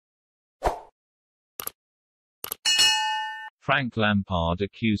Frank Lampard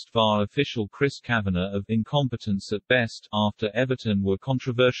accused VAR official Chris Kavanagh of incompetence at best, after Everton were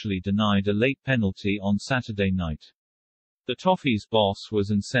controversially denied a late penalty on Saturday night. The Toffees' boss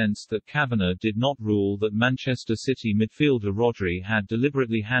was incensed that Kavanagh did not rule that Manchester City midfielder Rodri had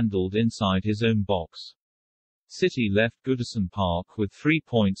deliberately handled inside his own box. City left Goodison Park with 3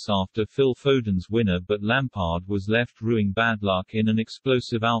 points after Phil Foden's winner, but Lampard was left rueing bad luck in an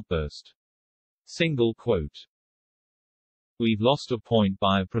explosive outburst. Single quote. "We've lost a point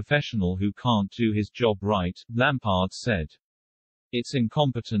by a professional who can't do his job right," Lampard said. "It's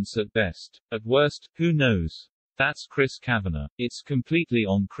incompetence at best. At worst, who knows? That's Chris Kavanagh. It's completely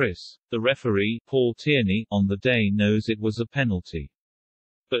on Chris. The referee, Paul Tierney, on the day knows it was a penalty.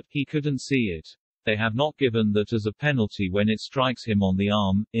 But he couldn't see it. They have not given that as a penalty when it strikes him on the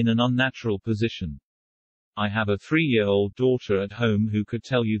arm, in an unnatural position. I have a 3-year-old daughter at home who could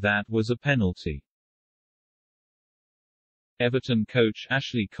tell you that was a penalty." Everton coach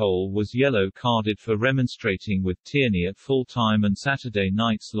Ashley Cole was yellow-carded for remonstrating with Tierney at full-time, and Saturday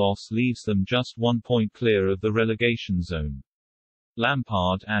night's loss leaves them just 1 point clear of the relegation zone.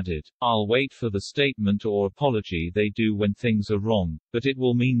 Lampard added, "I'll wait for the statement or apology they do when things are wrong, but it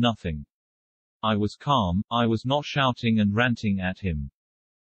will mean nothing. I was calm, I was not shouting and ranting at him.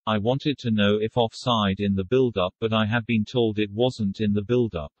 I wanted to know if offside in the build-up, but I have been told it wasn't in the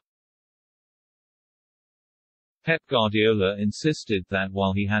build-up." Pep Guardiola insisted that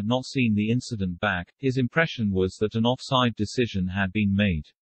while he had not seen the incident back, his impression was that an offside decision had been made.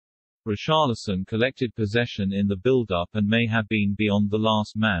 Richarlison collected possession in the build-up and may have been beyond the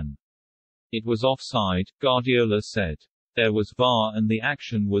last man. "It was offside," Guardiola said. "There was VAR and the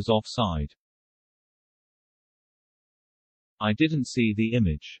action was offside. I didn't see the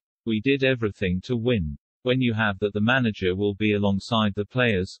image. We did everything to win. When you have that, the manager will be alongside the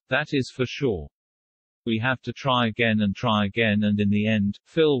players, that is for sure. We have to try again, and in the end,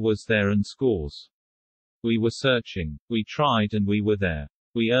 Phil was there and scores. We were searching. We tried and we were there.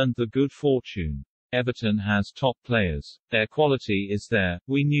 We earned the good fortune. Everton has top players. Their quality is there,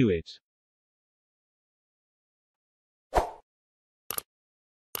 we knew it.